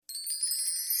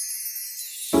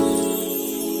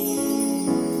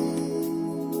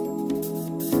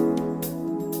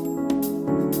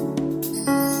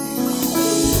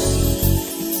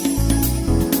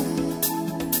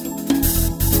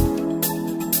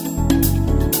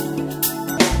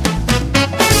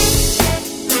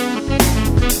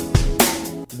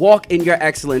Walk in Your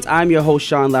Excellence. I'm your host,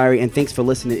 Sean Larry, and thanks for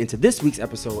listening into this week's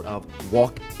episode of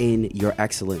Walk in Your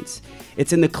Excellence.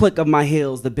 It's in the click of my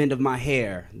heels, the bend of my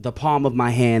hair, the palm of my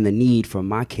hand, the need for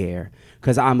my care,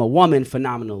 because I'm a woman,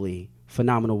 phenomenal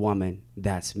woman,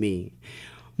 that's me.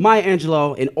 Maya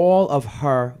Angelou, in all of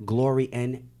her glory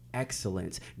and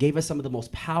excellence, gave us some of the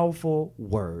most powerful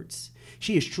words.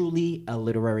 She is truly a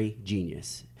literary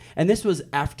genius. And this was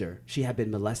after she had been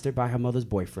molested by her mother's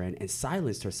boyfriend and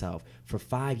silenced herself for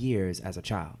 5 years as a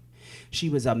child. She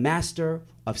was a master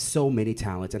of so many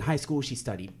talents. In high school, she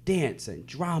studied dance and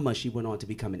drama. She went on to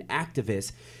become an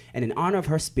activist. And in honor of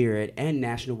her spirit and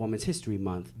National Women's History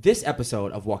Month, this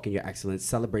episode of Walk in Your Excellence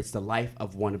celebrates the life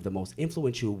of one of the most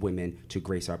influential women to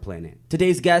grace our planet.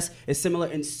 Today's guest is similar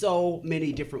in so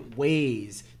many different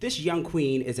ways. This young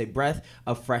queen is a breath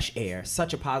of fresh air,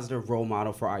 such a positive role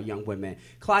model for our young women.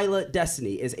 Clyla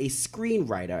Destiny is a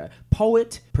screenwriter,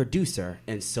 poet, producer,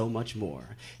 and so much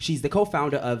more. She's the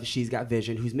co-founder of She's Got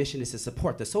Vision, whose mission is to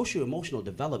support the social-emotional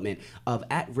development of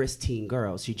at-risk teen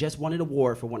girls. She just won an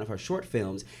award for one of her short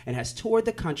films and has toured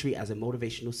the country as a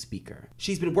motivational speaker.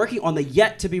 She's been working on the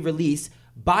yet-to-be-released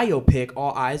biopic,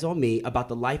 All Eyes on Me, about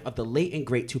the life of the late and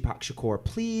great Tupac Shakur.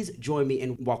 Please join me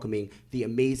in welcoming the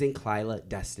amazing Clyla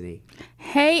Destiny.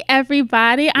 Hey,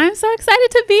 everybody. I'm so excited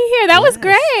to be here. That was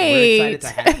great. We're excited to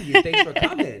have you. Thanks for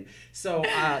coming. So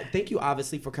thank you,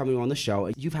 obviously, for coming on the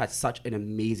show. You've had such an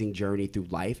amazing journey through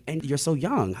life, and you're so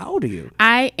young. How old are you?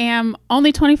 I am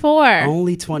only 24.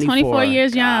 Only 24. 24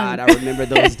 years young. God, I remember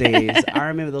those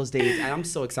days. And I'm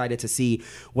so excited to see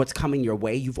what's coming your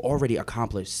way. You've already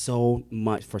accomplished so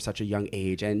much for such a young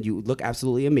age, and you look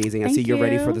absolutely amazing. Thank I see you're you.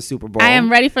 ready for the Super Bowl. I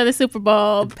am ready for the Super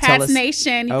Bowl. Pats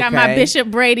Nation. You got my Bishop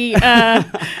Brady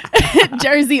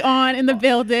jersey on in the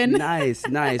building. Nice.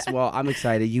 Well, I'm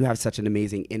excited. You have such an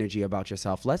amazing energy about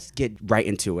yourself. Let's get right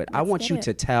into it. I want you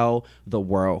to tell the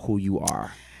world who you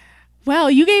are.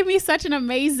 Well, you gave me such an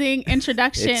amazing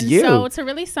introduction. It's you. So to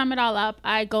really sum it all up,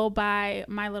 I go by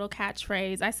my little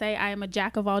catchphrase. I say I am a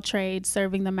jack of all trades,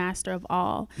 serving the master of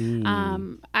all.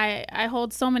 I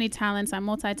hold so many talents. I'm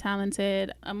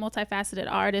multi-talented, a multifaceted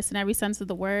artist in every sense of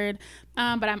the word.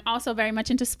 But I'm also very much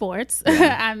into sports.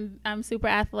 Yeah. I'm super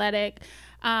athletic.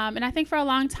 And I think for a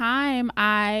long time,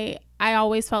 I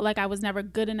always felt like I was never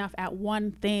good enough at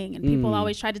one thing. And people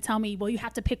always tried to tell me, well, you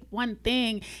have to pick one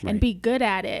thing and be good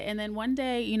at it. And then one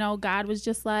day, God was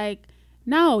just like,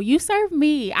 no, you serve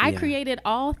me. I created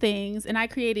all things, and I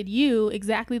created you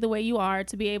exactly the way you are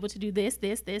to be able to do this,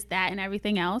 that, and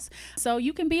everything else. So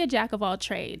you can be a jack of all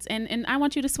trades. And I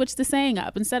want you to switch the saying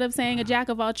up. Instead of saying a jack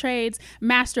of all trades,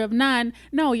 master of none,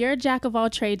 no, you're a jack of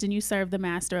all trades and you serve the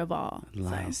master of all.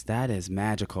 Nice. So. That is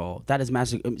magical.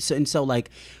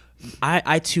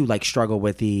 I too struggle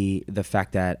with the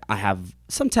fact that I have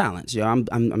some talents.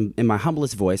 I'm in my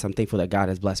humblest voice. I'm thankful that God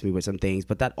has blessed me with some things,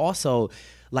 but that also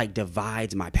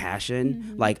divides my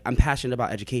passion. Mm-hmm. I'm passionate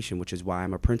about education, which is why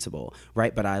I'm a principal,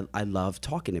 right? But I love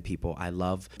talking to people. I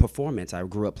love performance. I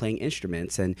grew up playing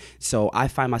instruments, and so I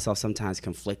find myself sometimes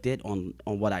conflicted on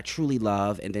what I truly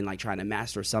love, and then trying to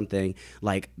master something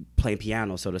like playing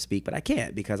piano, so to speak, but I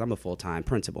can't because I'm a full-time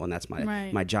principal, and that's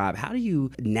my job. How do you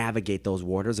navigate those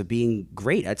waters of being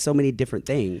great at so many different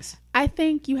things? I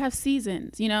think you have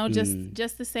seasons,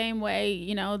 just the same way,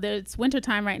 it's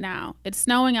wintertime right now. It's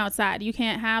snowing outside. You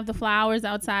can't have the flowers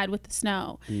outside with the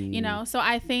snow, So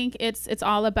I think it's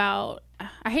all about,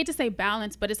 I hate to say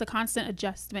balance, but it's a constant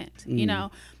adjustment,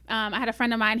 I had a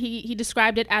friend of mine, he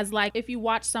described it as if you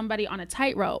watch somebody on a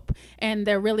tightrope and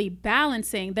they're really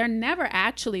balancing, they're never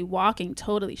actually walking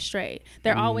totally straight.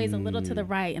 They're always a little to the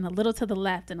right and a little to the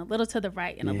left and a little to the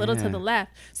right and a little to the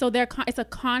left. So it's a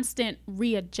constant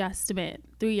readjustment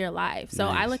through your life. So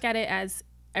I look at it as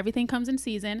everything comes in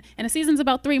season, and a season's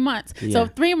about 3 months. Yeah. So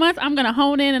 3 months, I'm gonna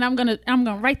hone in and I'm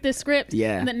gonna write this script.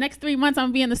 Yeah. And the next 3 months, I'm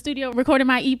gonna be in the studio recording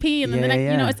my EP, and then the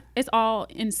next, it's all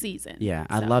in season. Yeah,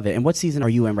 I love it. And what season are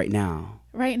you in right now?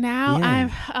 Right now,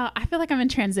 I feel like I'm in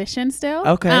transition still.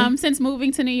 Okay. Since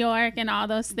moving to New York and all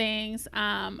those things,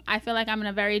 I feel like I'm in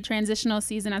a very transitional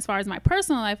season as far as my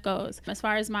personal life goes. As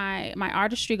far as my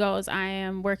artistry goes, I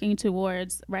am working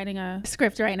towards writing a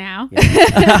script right now.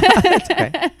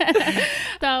 Yeah.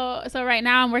 So right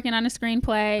now I'm working on a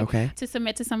screenplay to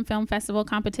submit to some film festival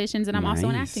competitions, and I'm also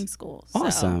in acting school.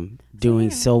 Awesome.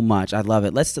 Doing so much. I love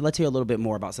it. Let's hear a little bit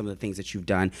more about some of the things that you've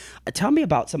done. Tell me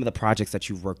about some of the projects that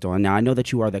you've worked on. Now, I know that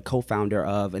that you are the co-founder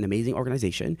of an amazing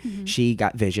organization, She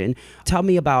Got Vision. Tell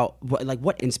me about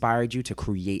what inspired you to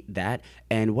create that,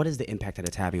 and what is the impact that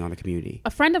it's having on the community?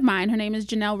 A friend of mine, her name is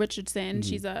Janelle Richardson.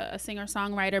 She's a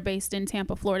singer-songwriter based in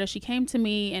Tampa, Florida. She came to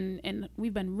me, and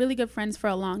we've been really good friends for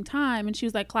a long time. And she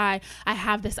was like, Clyde, I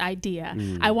have this idea.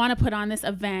 I want to put on this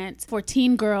event for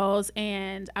teen girls,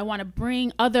 and I want to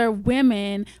bring other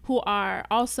women who are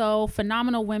also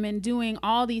phenomenal women doing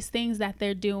all these things that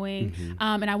they're doing.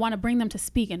 And I want to bring them to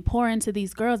speak and pour into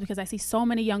these girls, because I see so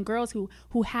many young girls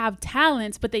who have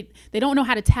talents, but they don't know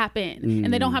how to tap in,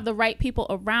 and they don't have the right people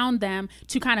around them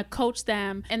to kind of coach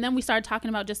them. And then we started talking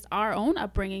about just our own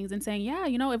upbringings and saying, yeah,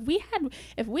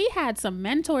 if we had some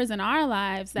mentors in our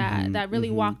lives that really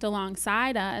walked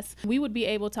alongside us, we would be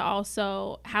able to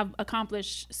also have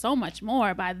accomplished so much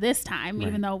more by this time,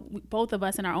 even though both of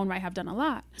us in our own right have done a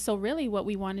lot. So really what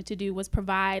we wanted to do was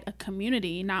provide a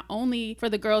community, not only for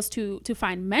the girls to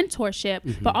find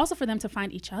mentorship, but also for them to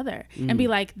find each other and be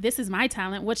like, this is my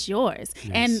talent, what's yours?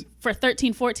 Nice. And for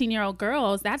 13, 14-year-old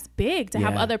girls, that's big to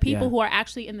have other people who are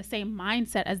actually in the same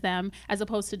mindset as them, as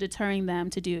opposed to deterring them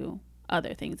to do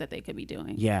other things that they could be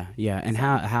doing. Yeah. And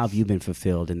how have you been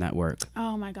fulfilled in that work?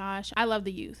 Oh my gosh, I love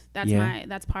the youth.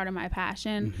 That's part of my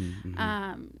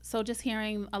passion. So just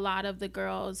hearing a lot of the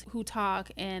girls who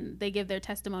talk and they give their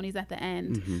testimonies at the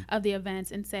end of the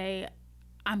events and say,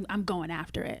 I'm going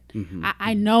after it.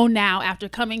 I know now, after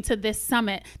coming to this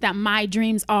summit, that my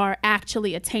dreams are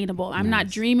actually attainable. I'm not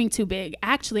dreaming too big.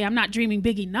 Actually, I'm not dreaming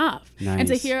big enough. And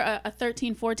to hear a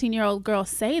 13, 14-year-old girl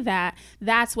say that,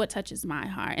 that's what touches my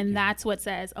heart. And that's what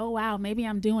says, oh, wow, maybe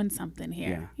I'm doing something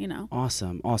here,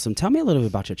 Awesome. Tell me a little bit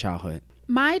about your childhood.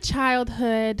 My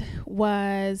childhood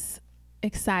was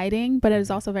exciting, but it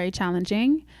was also very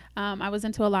challenging. I was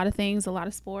into a lot of things, a lot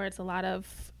of sports, a lot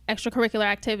of extracurricular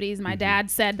activities. My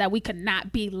dad said that we could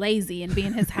not be lazy and be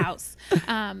in his house.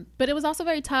 But it was also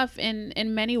very tough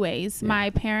in many ways. My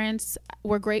parents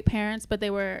were great parents, but they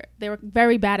were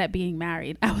very bad at being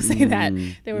married. I will say that.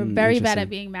 They were very bad at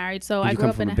being married. So I grew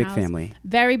up in a big house. Family.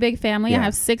 Very big family. I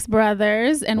have 6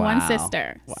 brothers and 1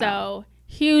 sister. Wow. So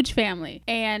huge family,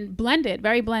 and blended,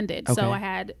 very blended. Okay. So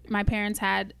my parents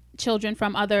had children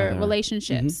from other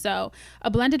relationships. So a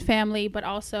blended family, but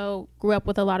also grew up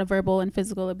with a lot of verbal and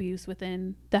physical abuse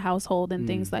within the household and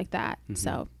things like that.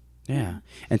 So yeah.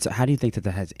 And so how do you think that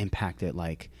has impacted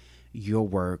like your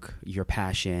work, your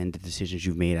passion, the decisions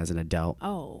you've made as an adult?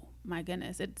 Oh my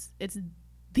goodness. It's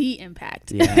the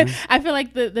impact. Yeah. I feel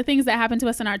like the things that happen to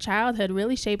us in our childhood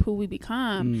really shape who we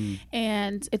become.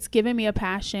 And it's given me a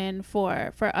passion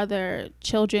for other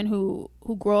children who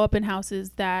grow up in houses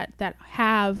that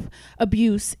have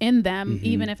abuse in them,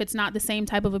 even if it's not the same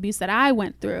type of abuse that I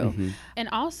went through. And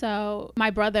also my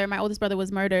oldest brother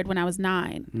was murdered when I was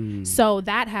 9. So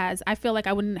I feel like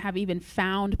I wouldn't have even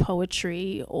found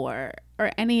poetry or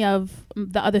any of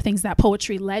the other things that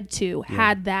poetry led to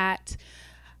had that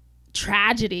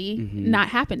tragedy not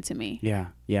happened to me. Yeah.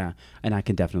 And I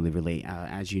can definitely relate.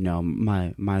 As you know,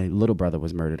 my little brother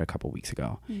was murdered a couple weeks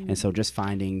ago. And so just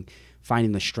finding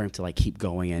the strength to like keep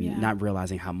going and not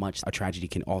realizing how much a tragedy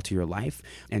can alter your life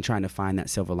and trying to find that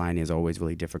silver lining is always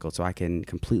really difficult. So I can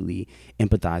completely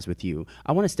empathize with you.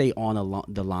 I want to stay on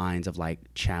the lines of like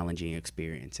challenging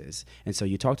experiences. And so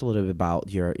you talked a little bit about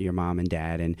your mom and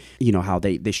dad and how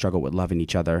they struggle with loving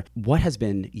each other. What has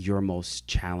been your most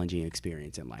challenging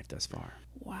experience in life thus far?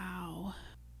 Wow.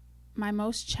 My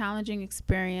most challenging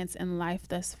experience in life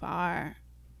thus far,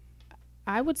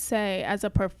 I would say as a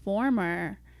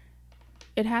performer,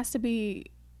 it has to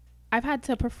be, I've had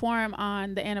to perform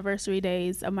on the anniversary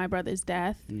days of my brother's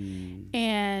death.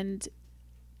 And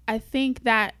I think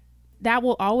that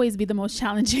will always be the most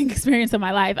challenging experience of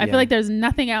my life. I feel like there's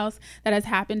nothing else that has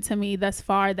happened to me thus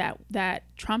far that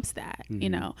trumps that,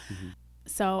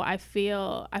 So I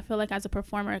feel like as a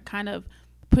performer, kind of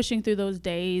pushing through those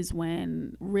days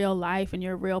when real life and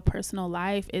your real personal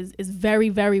life is very,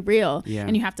 very real.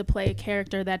 And you have to play a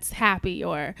character that's happy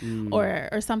or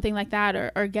something like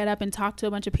that, or get up and talk to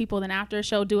a bunch of people, then after a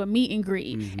show do a meet and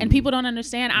greet. And people don't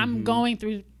understand I'm going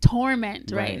through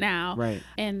torment right now.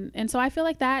 And so I feel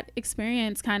like that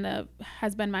experience kind of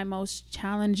has been my most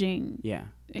challenging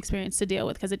experience to deal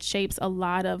with, because it shapes a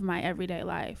lot of my everyday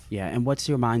life. And what's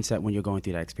your mindset when you're going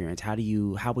through that experience? How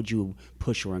would you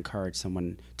push or encourage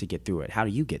someone to get through it? How do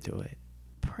you get through it?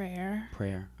 Prayer.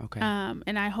 Okay.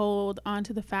 And I hold on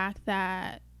to the fact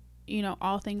that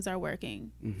all things are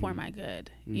working for my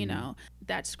good.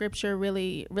 That scripture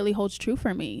really, really holds true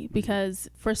for me, because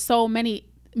for so many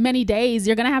many days.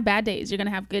 You're going to have bad days. You're going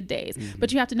to have good days.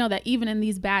 But you have to know that even in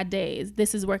these bad days,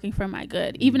 this is working for my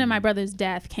good. Even in my brother's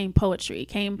death came poetry,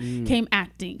 came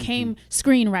acting, came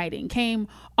screenwriting, came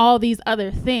all these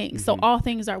other things. So all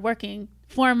things are working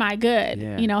for my good.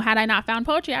 You know, had I not found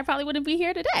poetry, I probably wouldn't be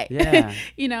here today.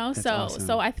 You know, That's so awesome.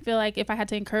 so I feel like if I had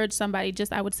to encourage somebody,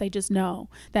 I would say just know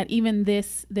that even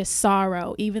this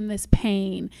sorrow, even this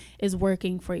pain is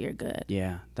working for your good.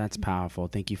 Yeah, that's powerful.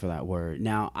 Thank you for that word.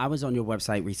 Now, I was on your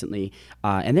website recently,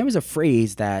 and there was a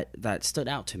phrase that stood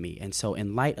out to me. And so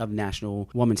in light of National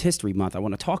Women's History Month, I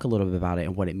want to talk a little bit about it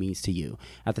and what it means to you.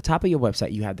 At the top of your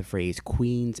website, you have the phrase,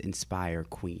 queens inspire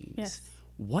queens. Yes.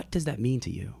 What does that mean to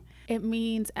you? It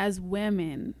means as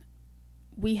women,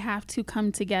 we have to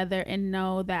come together and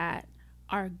know that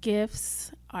our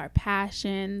gifts, our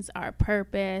passions, our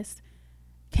purpose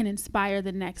can inspire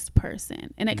the next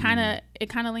person. And it kind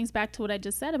of links back to what I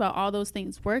just said about all those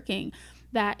things working,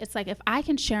 that it's like, if I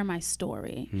can share my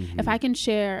story, if I can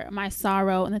share my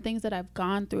sorrow and the things that I've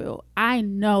gone through, I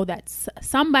know that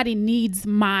somebody needs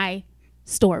my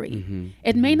story.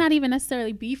 It may not even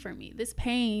necessarily be for me. This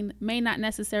pain may not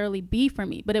necessarily be for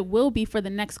me, but it will be for the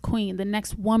next queen, the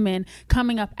next woman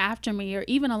coming up after me, or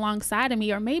even alongside of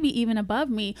me, or maybe even above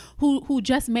me, who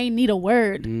just may need a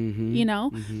word, you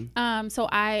know? So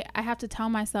I have to tell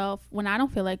myself, when I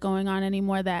don't feel like going on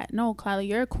anymore, that no, Clyla,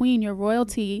 you're a queen, you're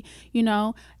royalty, you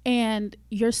know, and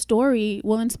your story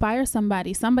will inspire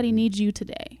somebody. Somebody needs you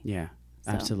today. Yeah.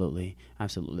 Absolutely.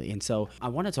 And so I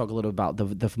want to talk a little about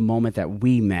the moment that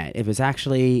we met. It was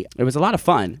a lot of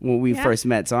fun when we first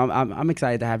met. So I'm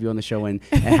excited to have you on the show and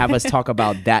have us talk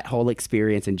about that whole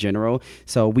experience in general.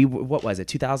 So what was it?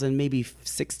 2000, maybe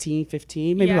 16,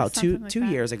 15, maybe about two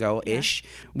years ago ish.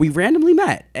 We randomly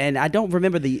met, and I don't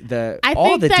remember all the details. I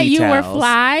think that you were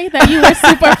fly, that you were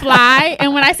super fly.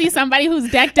 And when I see somebody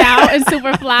who's decked out and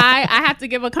super fly, I have to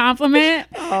give a compliment.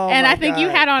 And I think you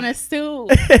had on a suit.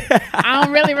 I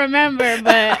don't really remember,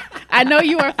 but I know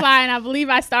you were fly, and I believe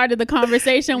I started the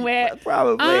conversation with,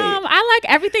 probably. I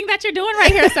like everything that you're doing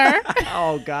right here, sir.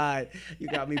 Oh God, you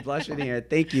got me blushing here.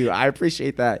 Thank you. I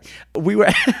appreciate that. We were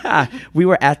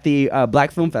at the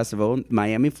Black Film Festival,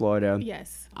 Miami, Florida.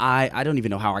 Yes. I don't even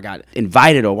know how I got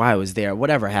invited or why I was there,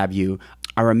 whatever have you.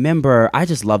 I remember, I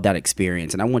just loved that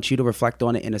experience, and I want you to reflect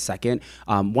on it in a second.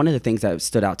 One of the things that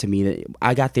stood out to me, that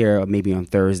I got there maybe on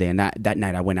Thursday, and that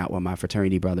night I went out with my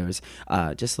fraternity brothers,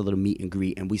 just a little meet and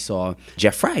greet, and we saw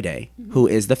Jeff Friday, who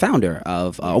is the founder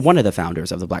of, one of the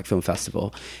founders of the Black Film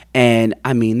Festival. And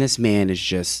I mean, this man is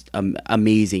just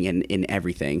amazing in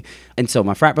everything. And so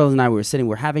my frat brothers and I, we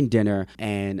were having dinner,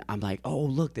 and I'm like, oh,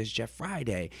 look, there's Jeff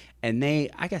Friday. And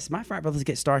I guess my frat brothers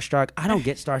get starstruck. I don't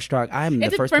get starstruck. I'm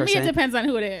the first person. For me, it depends on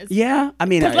who it is. Yeah, I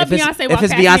mean, if it's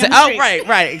Beyonce,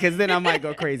 right, because then I might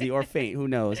go crazy or faint. Who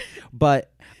knows?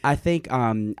 But I think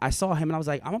I saw him and I was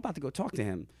like, I'm about to go talk to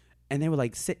him. And they were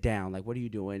like, sit down. Like, what are you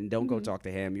doing? Don't go talk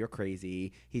to him. You're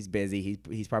crazy. He's busy.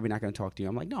 He's probably not going to talk to you.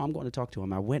 I'm like, no, I'm going to talk to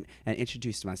him. I went and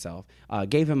introduced myself.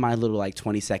 Gave him my little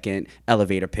 20-second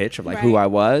elevator pitch of who I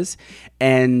was.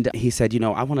 And he said,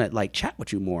 I want to chat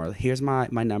with you more. Here's my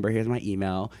number. Here's my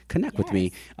email. Connect with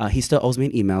me. He still owes me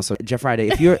an email. So Jeff Friday,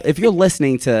 if you're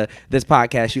listening to this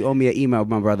podcast, you owe me an email,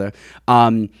 my brother.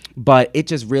 But it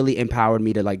just really empowered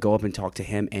me to go up and talk to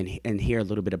him and hear a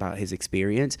little bit about his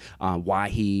experience, why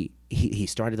he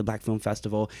started the Black Film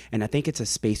Festival. And I think it's a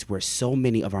space where so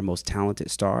many of our most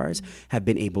talented stars have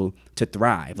been able to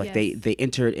thrive. They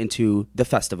entered into the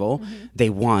festival, they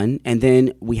won, and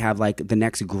then we have the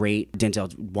next great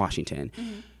Denzel Washington.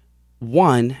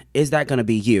 One, is that going to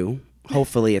be you?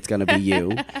 Hopefully it's going to be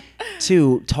you.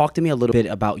 Two, talk to me a little bit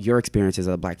about your experiences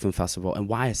at the Black Film Festival and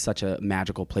why it's such a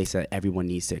magical place that everyone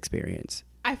needs to experience.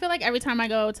 I feel like every time I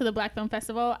go to the Black Film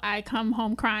Festival, I come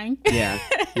home crying. Yeah.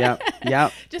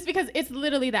 Yep. Just because it's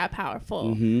literally that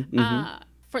powerful.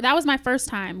 That was my first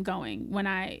time going when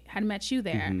I had met you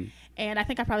there. And I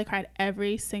think I probably cried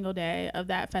every single day of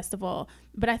that festival.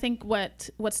 But I think what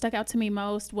stuck out to me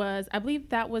most was, I believe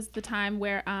that was the time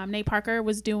where Nate Parker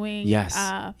was doing. Yes.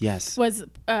 Was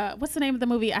what's the name of the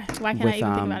movie? Why can't I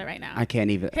even think about it right now? I can't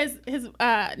even.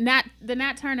 The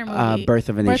Nat Turner movie. Birth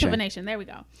of a Nation. Birth of a Nation. There we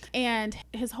go. And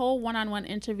his whole one-on-one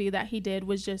interview that he did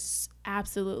was just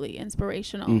absolutely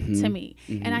inspirational to me.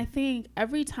 And I think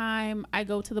every time I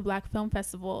go to the Black Film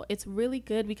Festival, it's really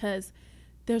good because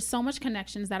there's so much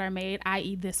connections that are made,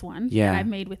 i.e. this one that I've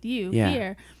made with you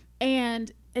here.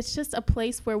 And it's just a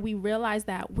place where we realize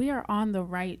that we are on the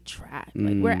right track.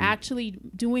 We're actually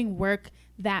doing work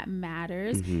that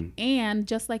matters. And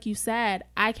just like you said,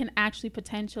 I can actually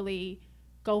potentially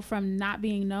go from not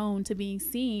being known to being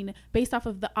seen based off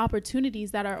of the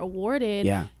opportunities that are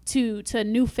awarded to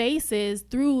new faces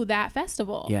through that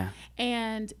festival.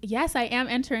 And yes, I am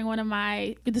entering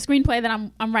the screenplay that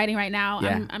I'm writing right now.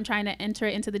 I'm trying to enter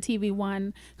it into the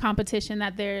TV1 competition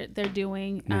that they're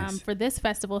doing for this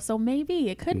festival. So maybe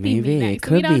it could be me next. It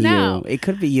could be you. It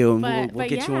could be you. And we'll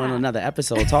get you on another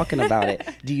episode talking about it.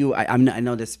 Do you? I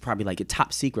know this is probably like a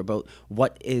top secret, but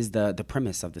what is the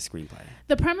premise of the screenplay?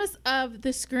 The premise of the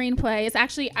screenplay is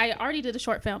actually, I already did a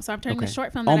short film, so I'm turning the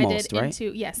short film that I did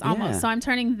into almost. So I'm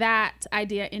turning that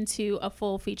idea into a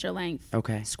full feature length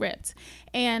script.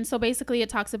 And so basically it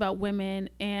talks about women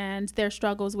and their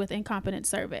struggles with incompetent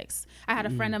cervix. I had a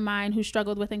friend of mine who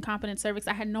struggled with incompetent cervix.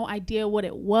 I had no idea what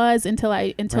it was until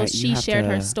she shared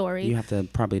her story. You have to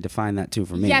probably define that too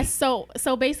for me. Yes.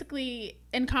 So basically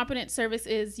incompetent cervix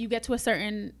is you get to a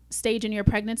certain stage in your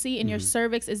pregnancy and your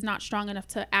cervix is not strong enough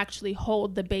to actually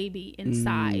hold the baby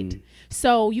inside.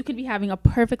 So you can be having a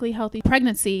perfectly healthy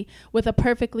pregnancy with a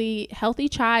perfectly healthy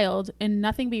child and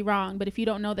nothing be wrong. But if you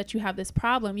don't know that you have this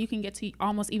problem, you can get to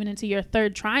almost even into your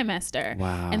third trimester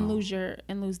and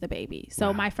lose the baby.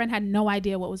 So my friend had no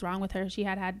idea what was wrong with her. She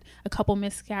had a couple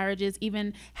miscarriages,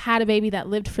 even had a baby that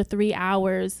lived for 3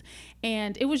 hours.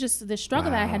 And it was just the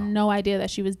struggle that I had no idea that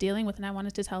she was dealing with. And I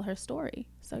wanted to tell her story.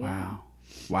 So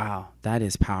Wow. That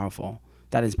is powerful.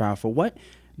 What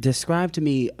describe to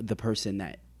me the person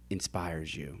that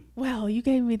inspires you? Well, you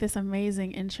gave me this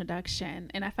amazing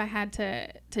introduction, and if I had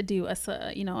to do a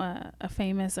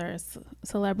famous or a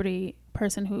celebrity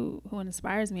person who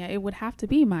inspires me, it would have to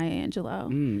be Maya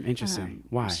Angelou. Interesting.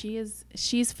 Why?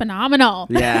 She's phenomenal.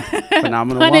 Yeah,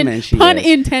 phenomenal woman. Pun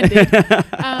intended.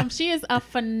 She is a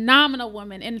phenomenal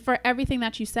woman, and for everything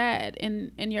that you said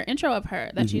in your intro of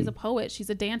her, that she's a poet, she's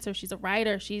a dancer, she's a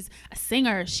writer, she's a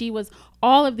singer. She was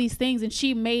all of these things, and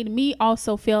she made me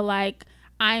also feel like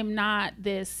I'm not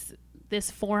this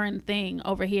foreign thing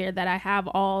over here, that I have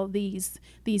all these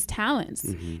talents.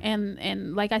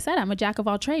 And like I said, I'm a jack of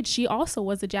all trades. She also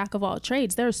was a jack of all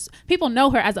trades. There's people know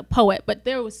her as a poet, but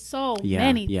there was so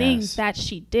many things that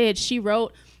she did. She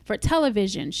wrote for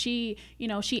television. She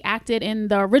acted in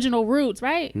the original Roots,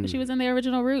 right? She was in the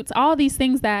original Roots. All these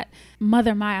things that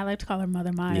Mother Maya, I like to call her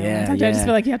Mother Maya. I just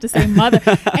feel like you have to say mother.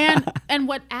 And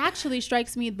what actually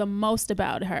strikes me the most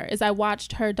about her is I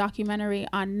watched her documentary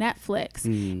on Netflix.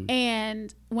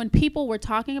 And when people were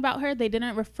talking about her, they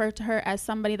didn't refer to her as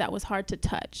somebody that was hard to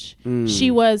touch. She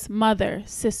was mother,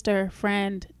 sister,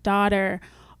 friend, daughter,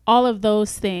 all of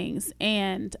those things.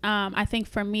 And I think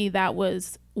for me, that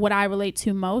was what I relate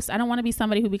to most. I don't want to be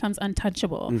somebody who becomes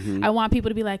untouchable. I want people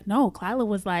to be like, no, Klyla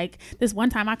was like, this one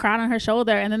time I cried on her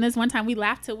shoulder, and then this one time we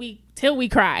laughed till we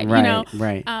cried.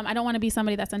 Right. I don't want to be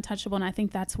somebody that's untouchable, and I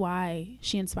think that's why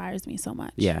she inspires me so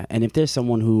much. Yeah. And if there's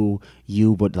someone who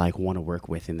you would like want to work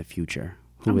with in the future,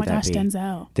 who would that be?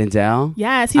 Denzel?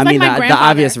 Yes, he's my grandfather. The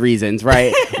obvious reasons,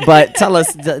 right? But tell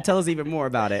us even more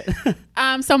about it.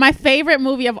 So my favorite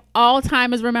movie of all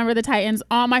time is Remember the Titans.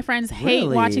 All my friends hate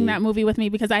watching that movie with me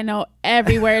because I know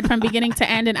every word from beginning to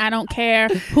end, and I don't care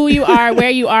who you are,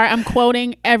 where you are. I'm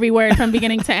quoting every word from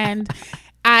beginning to end.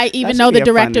 I even know the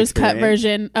director's cut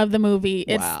version of the movie.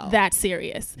 It's that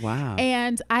serious. Wow.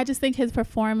 And I just think his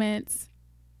performance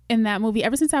in that movie,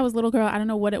 ever since I was a little girl, I don't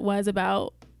know what it was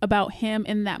about him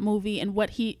in that movie and what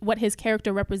his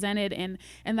character represented, and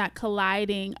that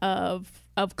colliding of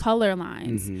color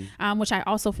lines, which I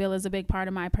also feel is a big part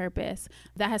of my purpose,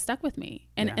 that has stuck with me.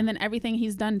 And then everything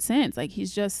he's done since, like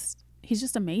he's just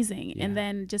amazing. And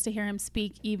then just to hear him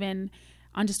speak even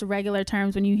on just regular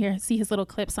terms, when you see his little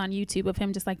clips on YouTube of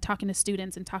him just like talking to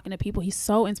students and talking to people, he's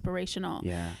so inspirational.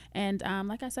 And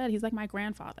like I said, he's like my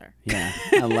grandfather.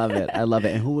 I love it.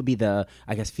 And who would be the,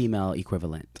 I guess, female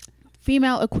equivalent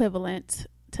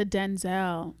to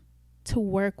Denzel to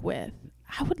work with?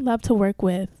 I would love to work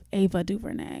with Ava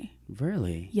DuVernay.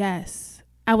 Really? Yes.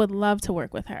 I would love to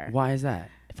work with her. Why is that?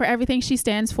 For everything she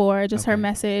stands for, just her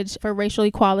message for racial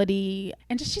equality,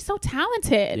 and just she's so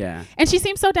talented. And she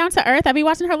seems so down to earth. I'd be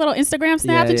watching her little Instagram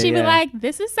snaps, and she'd be like,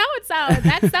 this is so-and-so,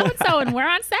 that's so-and-so, and we're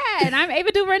on set, and I'm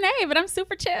Ava DuVernay, but I'm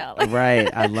super chill. Right.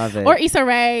 I love it. Or Issa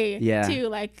Rae, too.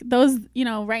 Like those,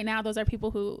 right now, those are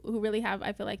people who really have,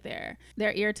 I feel like, their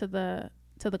ear to the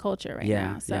culture right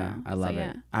now. I love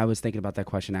it. I was thinking about that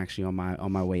question actually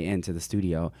on my way into the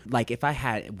studio. Like, if I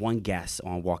had one guest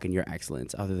on Walk in Your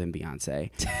Excellence other than Beyonce,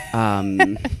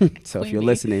 so if you're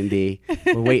listening, B,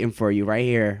 we're waiting for you right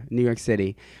here, New York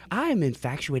City. I am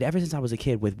infatuated ever since I was a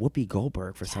kid with Whoopi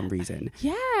Goldberg for some reason.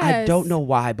 I don't know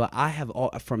why, but I have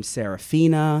from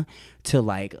Serafina to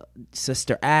like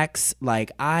Sister Act.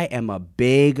 Like, I am a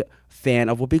big fan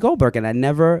of Whoopi Goldberg, and I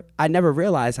never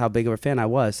realized how big of a fan I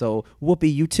was. So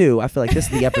Whoopi, you too. I feel like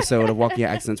this is the episode of Walking Your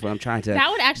Excellence where I'm trying to that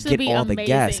would actually get be all amazing the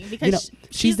guests. because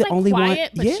she's the like only quiet, one.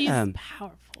 but Yeah, she's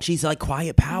powerful. she's like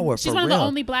quiet power. She's for one real. of the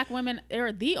only black women,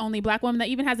 or the only black woman that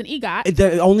even has an EGOT.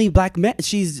 The only black man.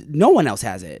 No one else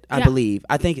has it. I Yeah. believe.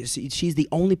 I think she's the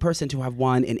only person to have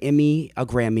won an Emmy, a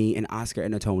Grammy, an Oscar,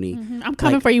 and a Tony. I'm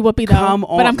coming Like, for you, Whoopi, though. come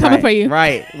on, but I'm coming right, for you.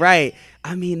 Right.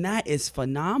 I mean, that is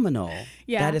phenomenal.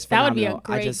 Yeah, that is that would phenomenal.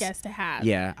 be a great guest to have.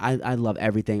 Yeah, I love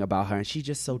everything about her, and she's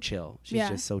just so chill. She's Yeah.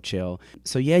 just so chill.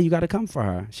 So yeah, you got to come for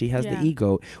her. She has Yeah. the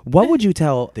ego. What would you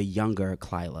tell the younger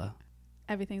Klyla?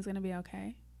 Everything's gonna be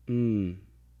okay. Mm.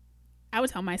 I would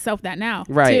tell myself that now,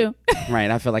 Right. too. Right.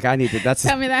 I feel like I need to. That's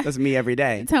Tell me that. That's me every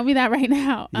day. Tell me that right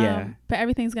now. Yeah. But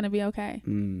everything's gonna be okay.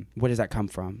 Where does that come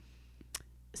from?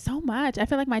 So much. I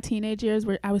feel like my teenage years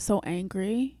I was so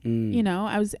angry. You know,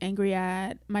 I was angry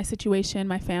at my situation,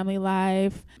 my family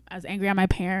life. I was angry at my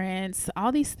parents,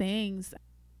 all these things.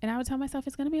 And I would tell myself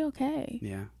it's going to be okay.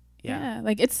 Yeah.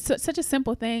 Like it's such a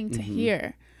simple thing to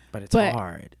hear. But it's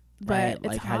hard. But right? it's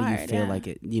like, hard, how do you feel yeah. like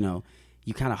it,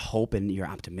 you kind of hope and you're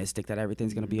optimistic that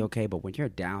everything's going to be okay. But when you're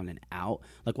down and out,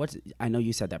 like I know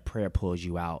you said that prayer pulls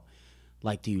you out.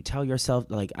 Like, do you tell yourself,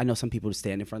 like, I know some people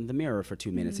stand in front of the mirror for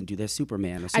 2 minutes and do their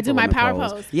Superman or Superwoman I do my power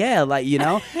pose. Yeah, like,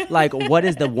 like, what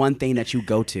is the one thing that you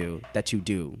go to that you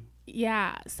do?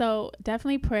 Yeah, so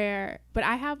definitely prayer. But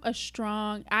I have a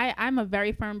strong, I'm a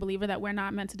very firm believer that we're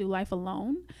not meant to do life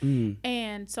alone.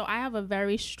 And so I have a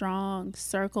very strong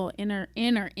circle, inner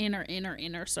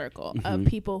circle of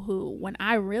people who, when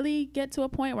I really get to a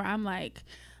point where I'm like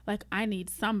I need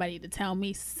somebody to tell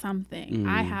me something.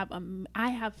 I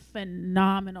have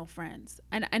phenomenal friends,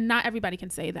 and not everybody can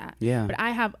say that. Yeah. But I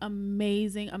have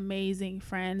amazing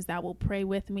friends that will pray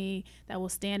with me, that will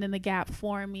stand in the gap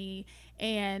for me,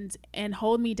 and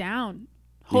hold me down.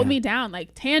 Me down,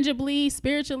 like tangibly,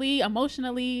 spiritually,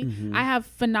 emotionally. I have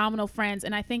phenomenal friends,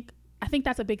 and I think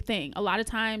that's a big thing. A lot of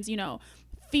times,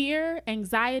 fear,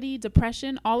 anxiety,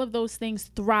 depression, all of those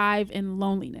things thrive in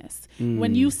loneliness.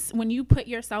 When you put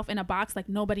yourself in a box like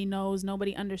nobody knows,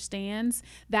 nobody understands,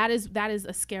 that is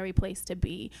a scary place to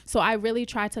be. So I really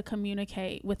try to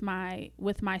communicate with my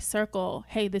circle,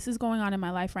 hey, this is going on in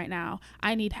my life right now.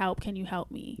 I need help. Can you help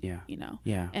me? Yeah.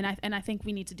 Yeah. And I think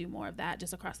we need to do more of that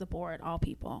just across the board, all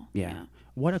people. Yeah.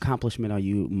 What accomplishment are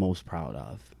you most proud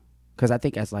of? Because I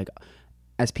think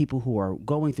as people who are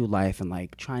going through life and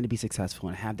like trying to be successful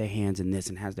and have their hands in this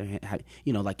and has their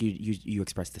like you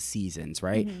express the seasons,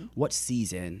 right? What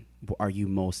season are you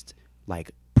most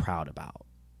like proud about?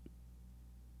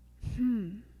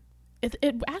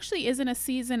 It actually isn't a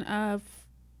season of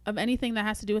anything that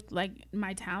has to do with like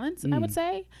my talents. I would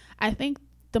say I think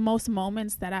the most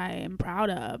moments that I am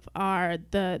proud of are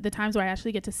the times where I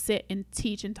actually get to sit and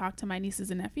teach and talk to my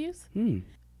nieces and nephews,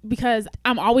 because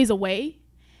I'm always away.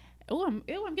 I'm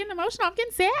getting emotional. I'm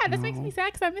getting sad. This makes me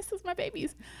sad because I miss my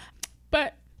babies.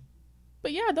 But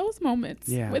yeah, those moments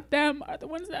with them are the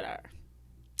ones that are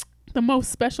the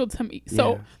most special to me.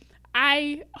 So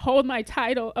I hold my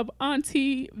title of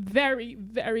auntie very,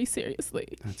 very seriously.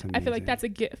 That's amazing. I feel like that's a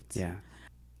gift. Yeah.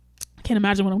 I can't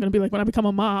imagine what I'm going to be like when I become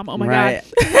a mom. Oh my God.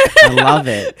 I love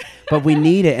it. But we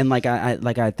need it. And like,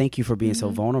 I thank you for being so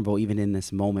vulnerable even in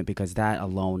this moment, because that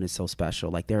alone is so special.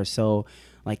 Like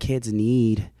kids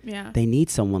need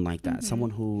someone like that. Someone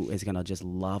who is going to just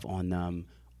love on them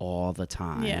all the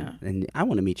time. Yeah. And I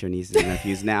want to meet your nieces and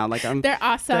nephews now. Like they're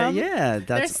awesome.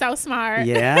 They're so smart.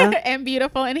 Yeah. And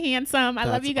beautiful and handsome. I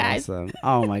love you guys. Awesome.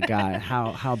 Oh my God.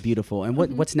 How beautiful. And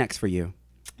what's next for you?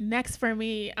 Next for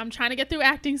me, I'm trying to get through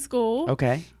acting school.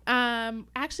 Okay.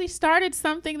 Actually started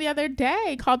something the other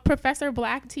day called Professor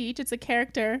Black Teach. It's a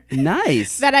character.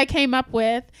 Nice. that I came up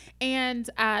with, and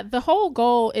the whole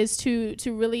goal is to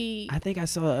really. I think I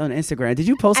saw it on Instagram. Did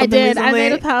you post something? I did. Recently? I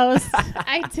made a post.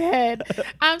 I did.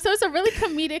 So it's a really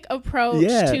comedic approach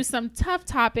to some tough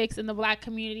topics in the Black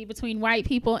community between white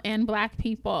people and Black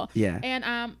people. Yeah.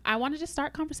 And I want to just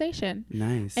start conversation.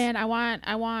 Nice. And I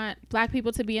want Black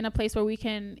people to be in a place where we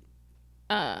can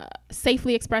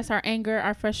safely express our anger,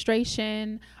 our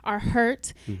frustration, our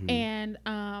hurt, and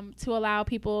to allow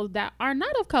people that are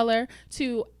not of color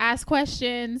to ask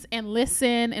questions and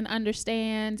listen and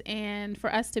understand, and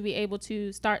for us to be able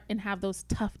to start and have those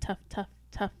tough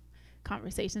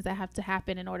conversations that have to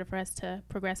happen in order for us to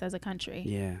progress as a country.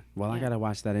 Yeah. Well, I gotta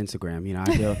watch that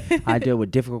Instagram. I deal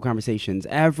with difficult conversations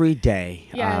every day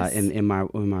in my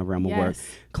realm of work.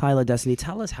 Klyla Destiny,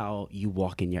 tell us how you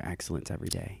walk in your excellence every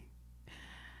day.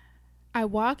 I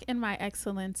walk in my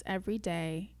excellence every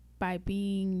day by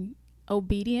being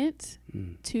obedient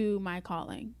to my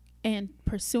calling. and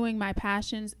pursuing my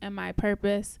passions and my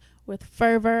purpose with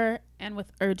fervor and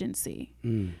with urgency.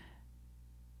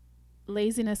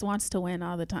 Laziness wants to win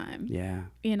all the time. Yeah.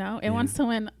 You know, it wants to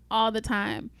win all the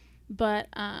time. But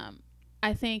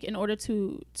I think in order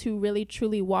to really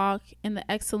truly walk in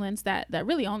the excellence that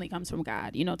really only comes from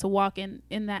God, you know, to walk in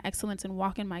that excellence and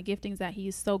walk in my giftings that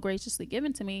he's so graciously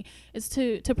given to me, is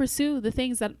to pursue the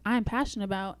things that I'm passionate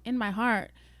about in my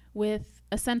heart with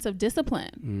a sense of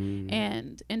discipline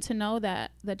and to know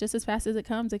that just as fast as it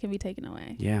comes, it can be taken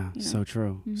away. Yeah, you know? so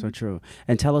true. So true.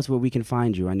 And tell us where we can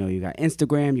find you. I know you got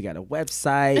Instagram, you got a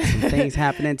website, some things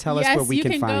happening. Tell us where we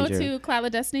can find you. Yes, you can go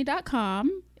to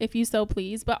KlylaDestiny.com if you so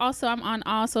please. But also I'm on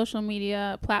all social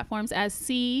media platforms as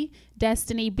C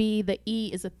Destiny B. The E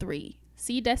is a 3.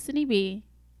 C Destiny B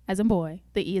as in boy.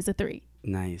 The E is a 3.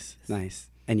 Nice.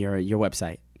 And your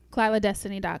website?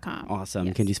 KlylaDestiny.com. Awesome.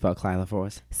 Yes. Can you spell Klyla for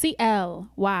us?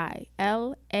 CLYLA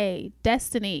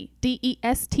Destiny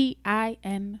DESTINY.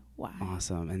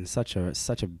 Awesome. And such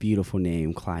a beautiful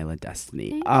name, Klyla Destiny.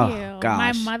 Thank you. Gosh.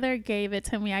 My mother gave it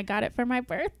to me. I got it for my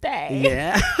birthday.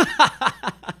 Yeah.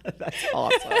 That's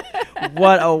awesome.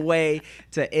 What a way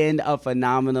to end a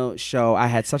phenomenal show. I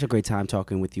had such a great time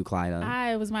talking with you,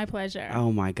 Klyla. It was my pleasure.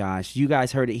 Oh my gosh. You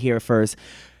guys heard it here first.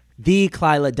 The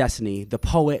Klyla Destiny, the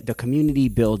poet, the community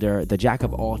builder, the jack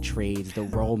of all trades, the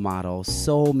role model,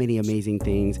 so many amazing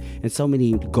things and so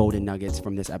many golden nuggets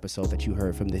from this episode that you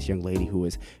heard from this young lady who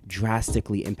is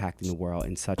drastically impacting the world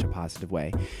in such a positive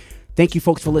way. Thank you,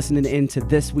 folks, for listening in to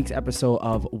this week's episode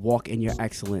of Walk in Your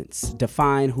Excellence.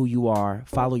 Define who you are,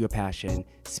 follow your passion,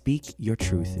 speak your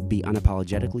truth, be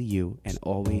unapologetically you, and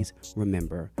always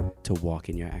remember to walk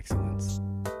in your excellence.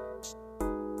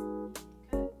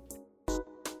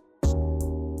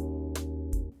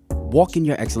 Walk in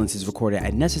Your Excellence is recorded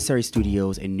at Necessary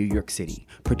Studios in New York City.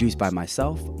 Produced by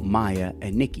myself, Maya,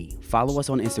 and Nikki. Follow us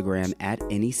on Instagram at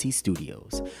NEC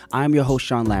Studios. I'm your host,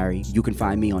 Sean Larry. You can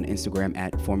find me on Instagram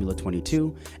at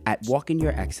Formula22, at Walk in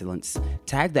Your Excellence.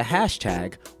 Tag the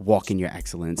hashtag Walk in Your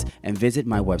Excellence and visit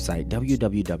my website,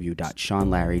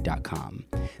 www.seanlarry.com.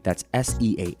 That's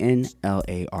SEANLARRY.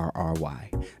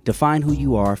 Define who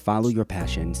you are, follow your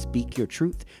passion, speak your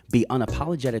truth, be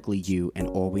unapologetically you, and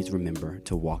always remember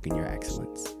to walk in your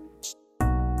excellence.